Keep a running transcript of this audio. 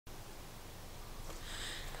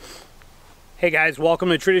Hey guys, welcome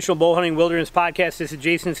to Traditional Bow Hunting Wilderness Podcast. This is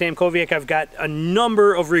Jason Samkoviak. I've got a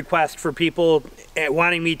number of requests for people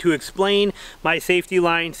wanting me to explain my safety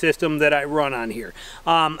line system that I run on here.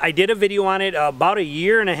 I did a video on it about a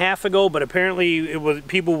year and a half ago, but apparently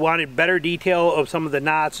people wanted better detail of some of the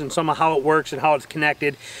knots and some of how it works and how it's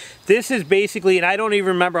connected. This is basically, and I don't even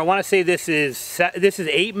remember, I want to say this is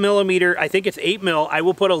 8mm. I think it's 8mm. I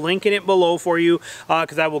will put a link in it below for you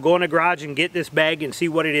because I will go in the garage and get this bag and see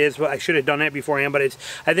what it is. I should have done that beforehand, but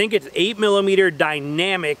I think it's 8mm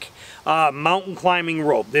dynamic mountain climbing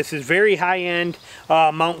rope. This is very high-end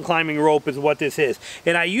mountain climbing rope is what this is.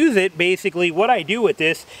 And I use it, basically, what I do with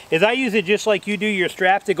this is I use it just like you do your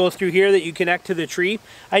strap that goes through here that you connect to the tree.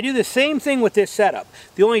 I do the same thing with this setup.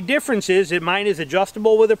 The only difference is that mine is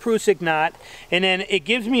adjustable with a Prusik knot, and then it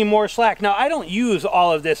gives me more slack. Now, I don't use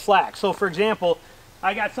all of this slack. So, for example,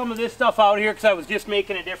 I got some of this stuff out here because I was just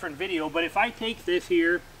making a different video, but if I take this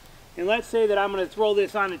here, and let's say that I'm going to throw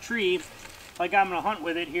this on a tree, like I'm going to hunt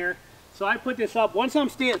with it here. So I put this up, once I'm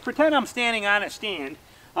pretend I'm standing on a stand.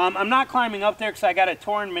 I'm not climbing up there because I got a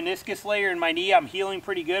torn meniscus layer in my knee. I'm healing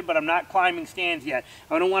pretty good, but I'm not climbing stands yet.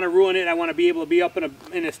 I don't want to ruin it. I want to be able to be up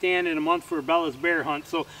in a stand in a month for Bella's bear hunt.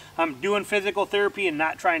 So I'm doing physical therapy and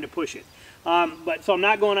not trying to push it. So I'm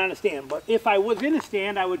not going on a stand. But if I was in a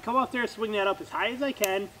stand, I would come up there, swing that up as high as I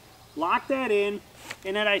can, lock that in,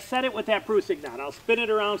 and then I set it with that Prusik knot. I'll spin it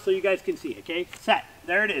around so you guys can see, okay? Set.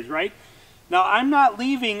 There it is, right? Now, I'm not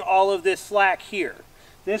leaving all of this slack here.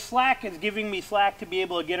 This slack is giving me slack to be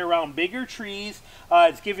able to get around bigger trees.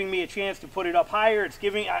 It's giving me a chance to put it up higher. It's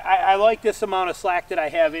giving, I like this amount of slack that I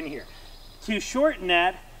have in here. To shorten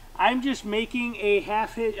that, I'm just making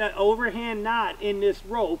a overhand knot in this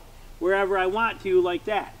rope wherever I want to, like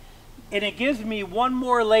that. And it gives me one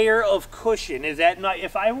more layer of cushion. Is that not,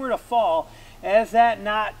 if I were to fall, as that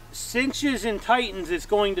knot cinches and tightens, it's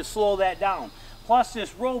going to slow that down. Plus,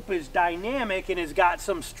 this rope is dynamic and has got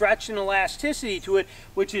some stretch and elasticity to it,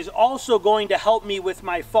 which is also going to help me with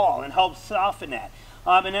my fall and help soften that.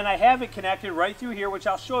 And then I have it connected right through here, which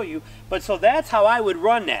I'll show you. But so that's how I would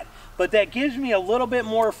run that. But that gives me a little bit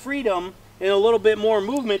more freedom and a little bit more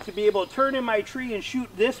movement to be able to turn in my tree and shoot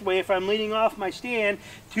this way if I'm leaning off my stand,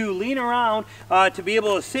 to lean around, to be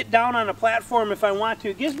able to sit down on a platform if I want to.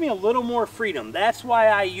 It gives me a little more freedom. That's why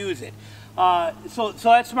I use it. So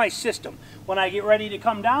that's my system. When I get ready to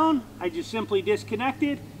come down, I just simply disconnect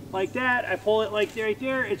it like that. I pull it like right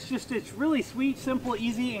there. It's really sweet, simple,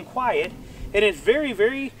 easy, and quiet. And it's very,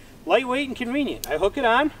 very lightweight and convenient. I hook it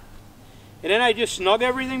on, and then I just snug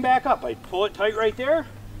everything back up. I pull it tight right there.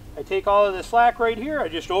 I take all of the slack right here. I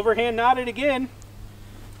just overhand knot it again,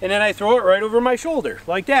 and then I throw it right over my shoulder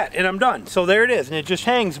like that, and I'm done. So there it is, and it just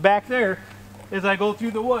hangs back there. As I go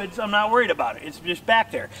through the woods, I'm not worried about it. It's just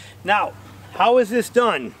back there. Now, how is this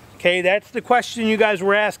done? Okay, that's the question you guys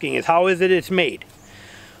were asking, is how is it's made?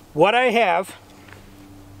 What I have,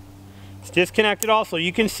 it's disconnected also,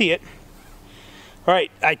 you can see it. All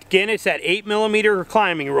right, again, it's that 8mm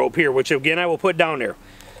climbing rope here, which again, I will put down there.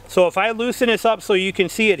 So if I loosen this up so you can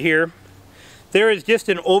see it here, there is just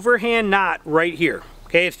an overhand knot right here.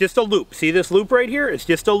 Okay, it's just a loop. See this loop right here? It's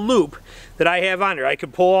just a loop that I have on there. I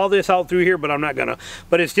could pull all this out through here, but I'm not gonna.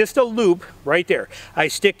 But it's just a loop right there. I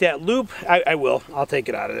stick that loop, I will. I'll take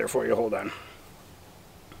it out of there for you, hold on.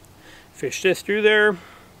 Fish this through there.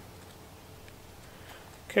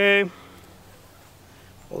 Okay.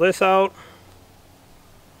 Pull this out.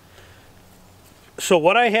 So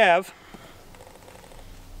what I have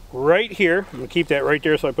right here, I'm gonna keep that right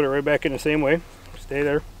there so I put it right back in the same way. Stay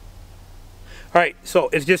there. All right, so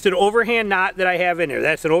it's just an overhand knot that I have in there.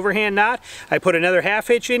 That's an overhand knot. I put another half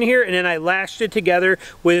hitch in here, and then I lashed it together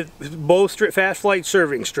with Fast Flight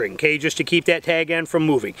serving string, okay, just to keep that tag end from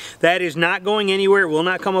moving. That is not going anywhere. It will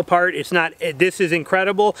not come apart. It's not. This is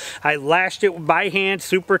incredible. I lashed it by hand,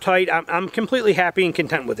 super tight. I'm completely happy and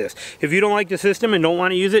content with this. If you don't like the system and don't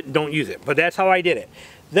want to use it, don't use it. But that's how I did it.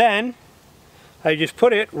 Then I just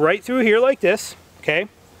put it right through here like this, okay?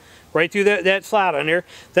 Right through that slot on there.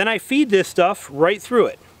 Then I feed this stuff right through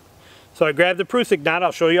it. So I grab the Prusik knot.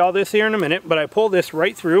 I'll show you all this here in a minute, but I pull this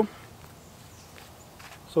right through.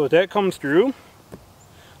 So that comes through,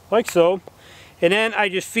 like so. And then I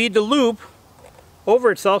just feed the loop over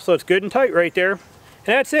itself so it's good and tight right there. And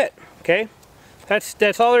that's it, okay?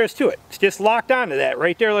 That's all there is to it. It's just locked onto that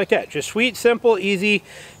right there like that. Just sweet, simple, easy.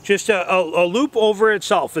 Just a loop over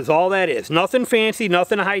itself is all that is. Nothing fancy,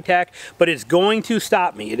 nothing high tech, but it's going to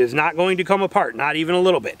stop me. It is not going to come apart, not even a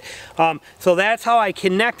little bit. So that's how I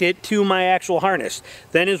connect it to my actual harness.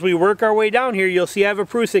 Then as we work our way down here, you'll see I have a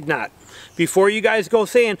Prusik knot. before you guys go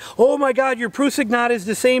saying, oh my God, your Prusik knot is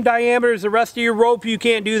the same diameter as the rest of your rope, you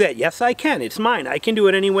can't do that. Yes, I can. It's mine. I can do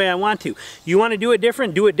it any way I want to. You want to do it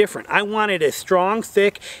different? Do it different. I wanted a strong,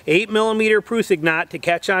 thick 8mm Prusik knot to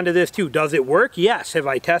catch onto this too. Does it work? Yes. Have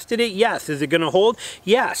I tested it? Yes. Is it going to hold?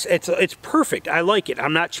 Yes. It's perfect. I like it.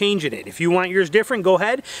 I'm not changing it. If you want yours different, go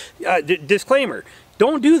ahead. Disclaimer.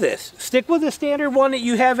 Don't do this. Stick with the standard one that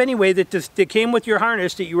you have anyway that came with your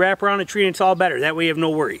harness that you wrap around a tree and it's all better. That way you have no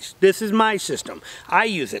worries. This is my system. I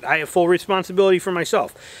use it. I have full responsibility for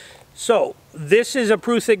myself. So this is a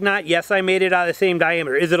Prusik knot. Yes, I made it out of the same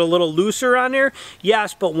diameter. Is it a little looser on there?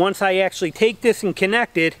 Yes, but once I actually take this and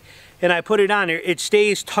connect it and I put it on there, it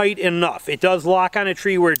stays tight enough. It does lock on a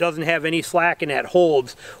tree where it doesn't have any slack and that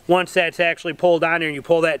holds. Once that's actually pulled on there and you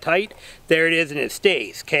pull that tight, there it is and it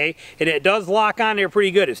stays, okay? And it does lock on there pretty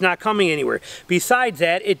good. It's not coming anywhere. Besides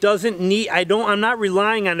that, it doesn't need, I'm not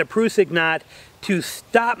relying on the Prusik knot to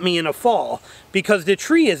stop me in a fall because the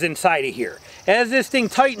tree is inside of here. As this thing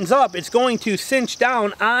tightens up, it's going to cinch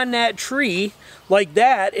down on that tree like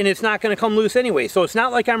that, and it's not going to come loose anyway. So it's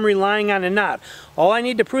not like I'm relying on a knot. All I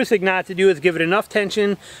need the Prusik knot to do is give it enough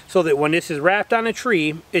tension so that when this is wrapped on a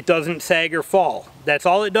tree, it doesn't sag or fall. That's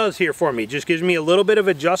all it does here for me. Just gives me a little bit of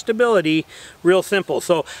adjustability, real simple.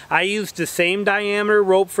 So I used the same diameter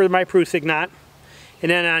rope for my Prusik knot,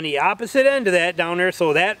 and then on the opposite end of that down there,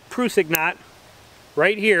 so that Prusik knot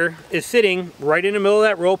right here is sitting right in the middle of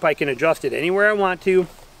that rope. I can adjust it anywhere I want to.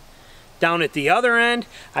 Down at the other end,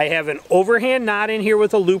 I have an overhand knot in here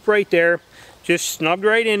with a loop right there, just snugged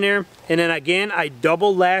right in there. And then again, I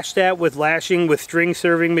double lashed that with lashing with string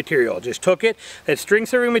serving material. Just took it, that string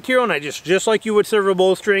serving material, and I just like you would serve a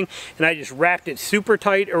bowstring, and I just wrapped it super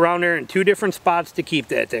tight around there in 2 different spots to keep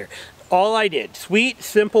that there. All I did. Sweet,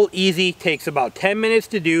 simple, easy, takes about 10 minutes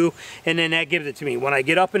to do, and then that gives it to me. When I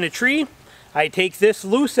get up in the tree, I take this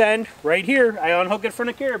loose end right here, I unhook it from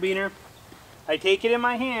the carabiner, I take it in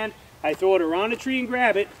my hand, I throw it around the tree and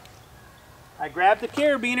grab it. I grab the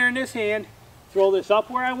carabiner in this hand, throw this up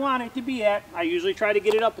where I want it to be at. I usually try to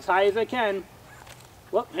get it up as high as I can.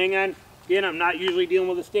 Whoop, hang on. Again, I'm not usually dealing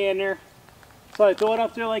with a stand there. So I throw it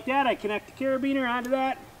up there like that, I connect the carabiner onto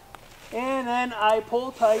that, and then I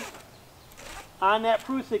pull tight on that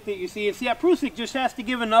Prusik that you see. And see, that Prusik just has to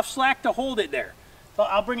give enough slack to hold it there. So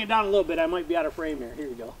I'll bring it down a little bit. I might be out of frame there. Here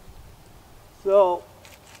we go. So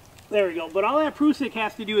there we go. But all that Prusik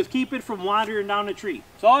has to do is keep it from wandering down the tree.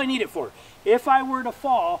 That's all I need it for. If I were to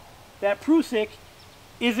fall, that Prusik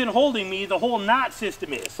isn't holding me. The whole knot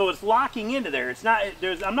system is. So it's locking into there. It's not.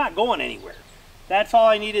 I'm not going anywhere. That's all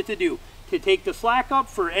I need it to do. To take the slack up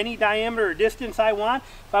for any diameter or distance I want.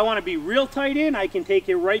 If I want to be real tight in, I can take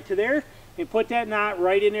it right to there and put that knot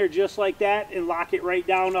right in there just like that and lock it right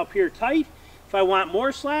down up here tight. If I want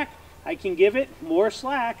more slack, I can give it more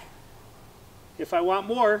slack if I want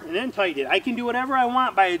more and then tighten it. I can do whatever I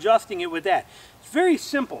want by adjusting it with that. It's very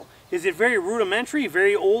simple. Is it very rudimentary,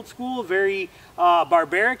 very old school, very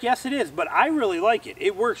barbaric? Yes, it is, but I really like it.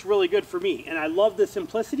 It works really good for me, and I love the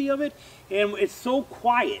simplicity of it, and it's so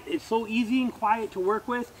quiet. It's so easy and quiet to work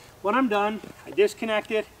with. When I'm done, I disconnect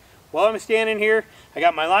it. While I'm standing here, I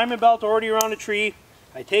got my alignment belt already around the tree.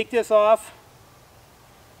 I take this off,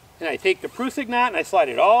 and I take the Prusik knot and I slide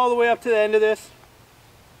it all the way up to the end of this.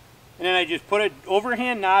 And then I just put an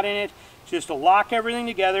overhand knot in it just to lock everything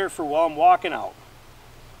together for while I'm walking out.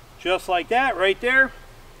 Just like that right there.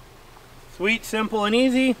 Sweet, simple, and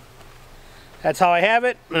easy. That's how I have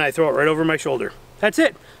it, and I throw it right over my shoulder. That's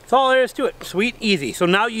it. That's all there is to it. Sweet, easy. So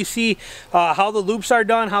now you see how the loops are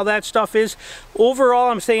done, how that stuff is.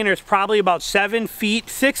 Overall, I'm saying there's probably about 7 feet,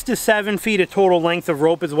 6 to 7 feet of total length of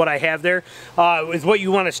rope is what I have there. Is what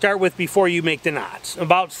you want to start with before you make the knots.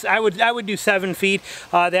 I would do 7 feet.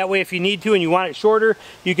 That way, if you need to and you want it shorter,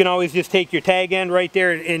 you can always just take your tag end right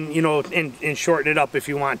there and you know and shorten it up if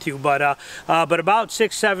you want to. But about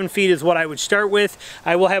 6, 7 feet is what I would start with.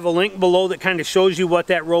 I will have a link below that kind of shows you what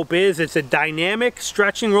that rope is. It's a dynamic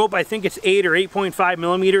stretching rope. I think it's 8 or 8.5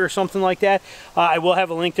 millimeter or something like that. I will have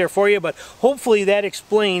a link there for you, but hopefully that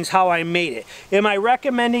explains how I made it. Am I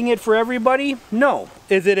recommending it for everybody? No.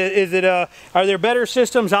 Are there better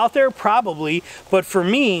systems out there? Probably, but for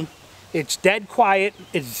me, it's dead quiet,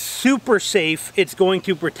 it's super safe, it's going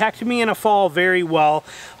to protect me in a fall very well,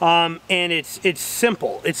 and it's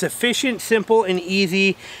simple. It's efficient, simple, and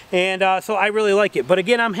easy, and so I really like it. But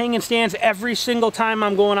again, I'm hanging stands every single time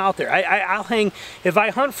I'm going out there. I'll hang, if I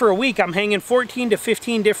hunt for a week, I'm hanging 14 to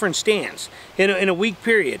 15 different stands in a week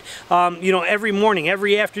period. You know, every morning,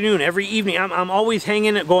 every afternoon, every evening, I'm always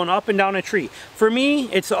hanging it, going up and down a tree. For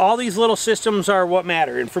me, it's all these little systems are what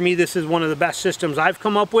matter, and for me, this is one of the best systems I've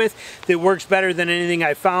come up with that works better than anything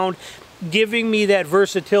I found. giving me that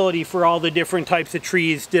versatility for all the different types of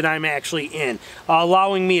trees that I'm actually in,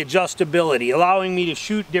 allowing me adjustability, allowing me to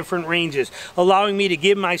shoot different ranges, allowing me to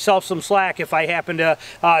give myself some slack if I happen to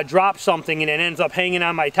drop something and it ends up hanging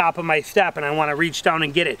on my top of my step and I want to reach down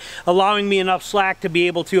and get it, allowing me enough slack to be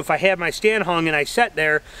able to, if I have my stand hung and I set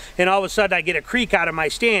there and all of a sudden I get a creak out of my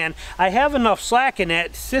stand, I have enough slack in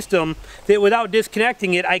that system that without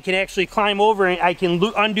disconnecting it, I can actually climb over and I can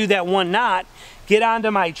undo that one knot, get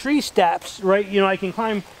onto my tree steps, right? You know, I can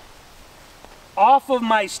climb off of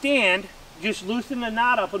my stand, just loosen the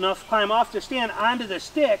knot up enough, climb off the stand onto the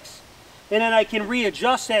sticks, and then I can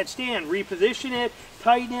readjust that stand, reposition it,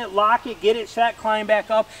 tighten it, lock it, get it set, climb back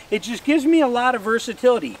up. It just gives me a lot of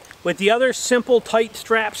versatility. With the other simple tight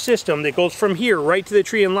strap system that goes from here right to the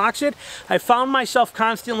tree and locks it, I found myself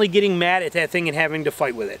constantly getting mad at that thing and having to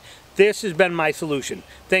fight with it. This has been my solution.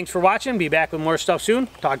 Thanks for watching. Be back with more stuff soon.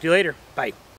 Talk to you later. Bye.